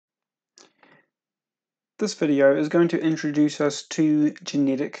This video is going to introduce us to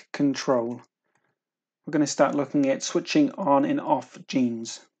genetic control. We're going to start looking at switching on and off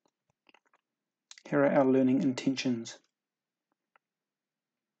genes. Here are our learning intentions.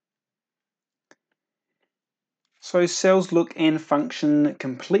 So cells look and function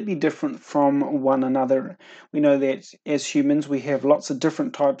completely different from one another. We know that as humans we have lots of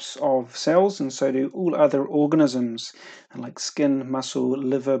different types of cells, and so do all other organisms like skin, muscle,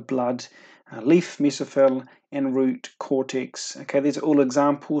 liver, blood, leaf, mesophyll, and root cortex. Okay, these are all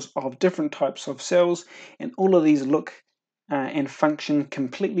examples of different types of cells, and all of these look and function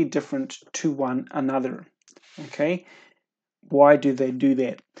completely different to one another. Okay, why do they do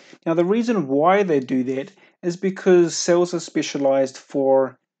that? Now, the reason why they do that is because cells are specialized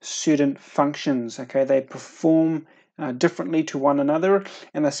for certain functions. Okay, they perform differently to one another,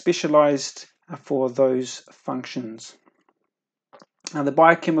 and they're specialized for those functions. Now, the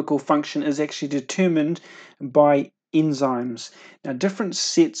biochemical function is actually determined by enzymes. Now, different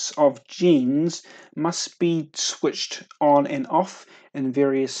sets of genes must be switched on and off in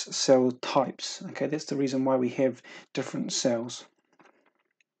various cell types. Okay, that's the reason why we have different cells.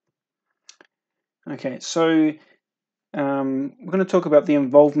 Okay, so we're going to talk about the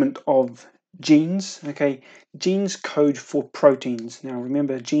involvement of genes. Okay, genes code for proteins. Now,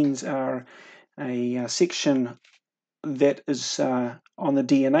 remember, genes are a section that is on the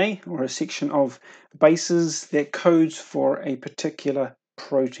DNA, or a section of bases that codes for a particular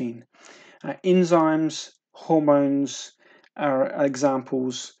protein. Enzymes, hormones are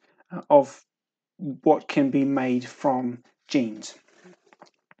examples of what can be made from genes.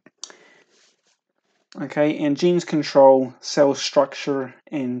 Okay, and genes control cell structure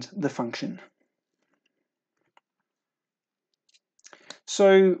and the function.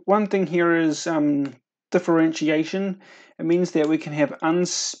 So one thing here is differentiation. It means that we can have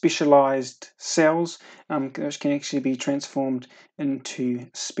unspecialized cells which can actually be transformed into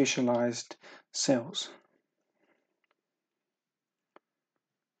specialized cells.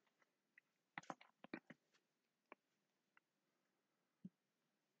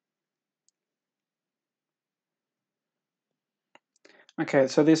 Okay,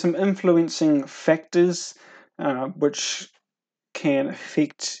 so there's some influencing factors which can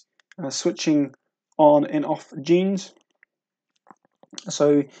affect switching on and off genes.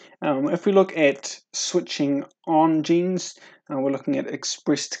 So if we look at switching on genes, we're looking at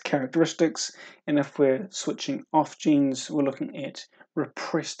expressed characteristics, and if we're switching off genes, we're looking at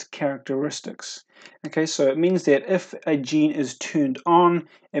repressed characteristics. Okay, so it means that if a gene is turned on,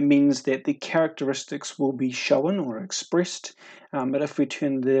 it means that the characteristics will be shown or expressed, but if we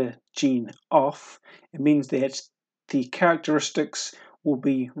turn the gene off, it means that the characteristics will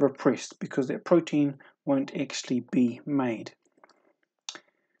be repressed because that protein won't actually be made.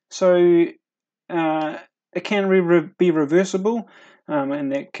 So it can be reversible,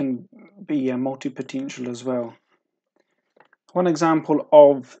 and that can be multi-potential as well. One example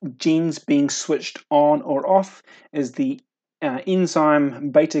of genes being switched on or off is the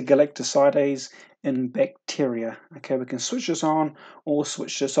enzyme beta-galactosidase in bacteria. Okay, we can switch this on or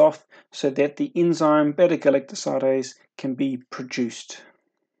switch this off so that the enzyme beta-galactosidase can be produced.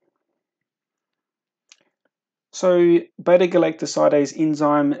 So beta-galactosidase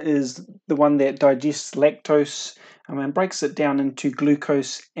enzyme is the one that digests lactose and breaks it down into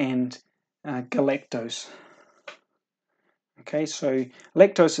glucose and galactose. Okay, so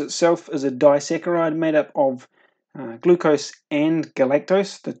lactose itself is a disaccharide made up of glucose and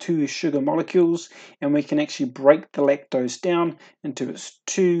galactose, the two sugar molecules, and we can actually break the lactose down into its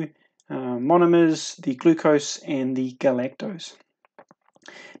two monomers, the glucose and the galactose.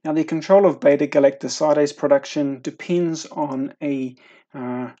 Now, the control of beta-galactosidase production depends on a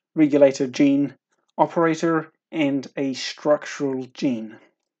regulator gene operator and a structural gene.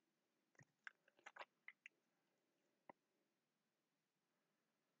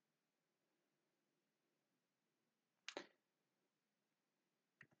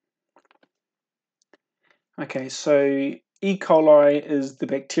 Okay, so E. coli is the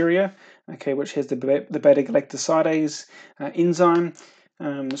bacteria, okay, which has the beta-galactosidase enzyme.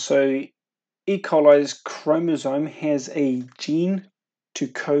 So E. coli's chromosome has a gene to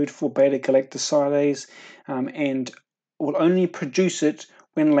code for beta-galactosidase and will only produce it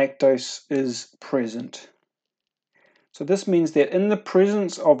when lactose is present. So this means that in the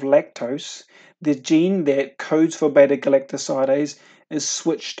presence of lactose, the gene that codes for beta-galactosidase is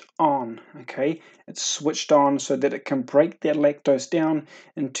switched on. Okay, it's switched on so that it can break that lactose down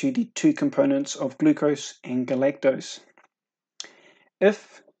into the two components of glucose and galactose.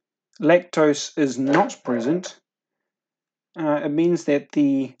 If lactose is not present, it means that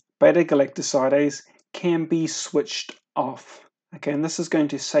the beta-galactosidase can be switched off. Okay, and this is going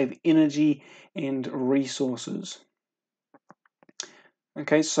to save energy and resources.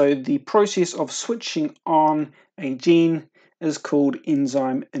 Okay, so the process of switching on a gene is called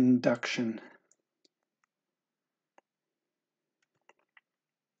enzyme induction.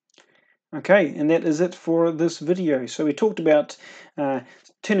 Okay, and that is it for this video. So we talked about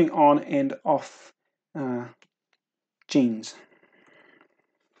turning on and off genes.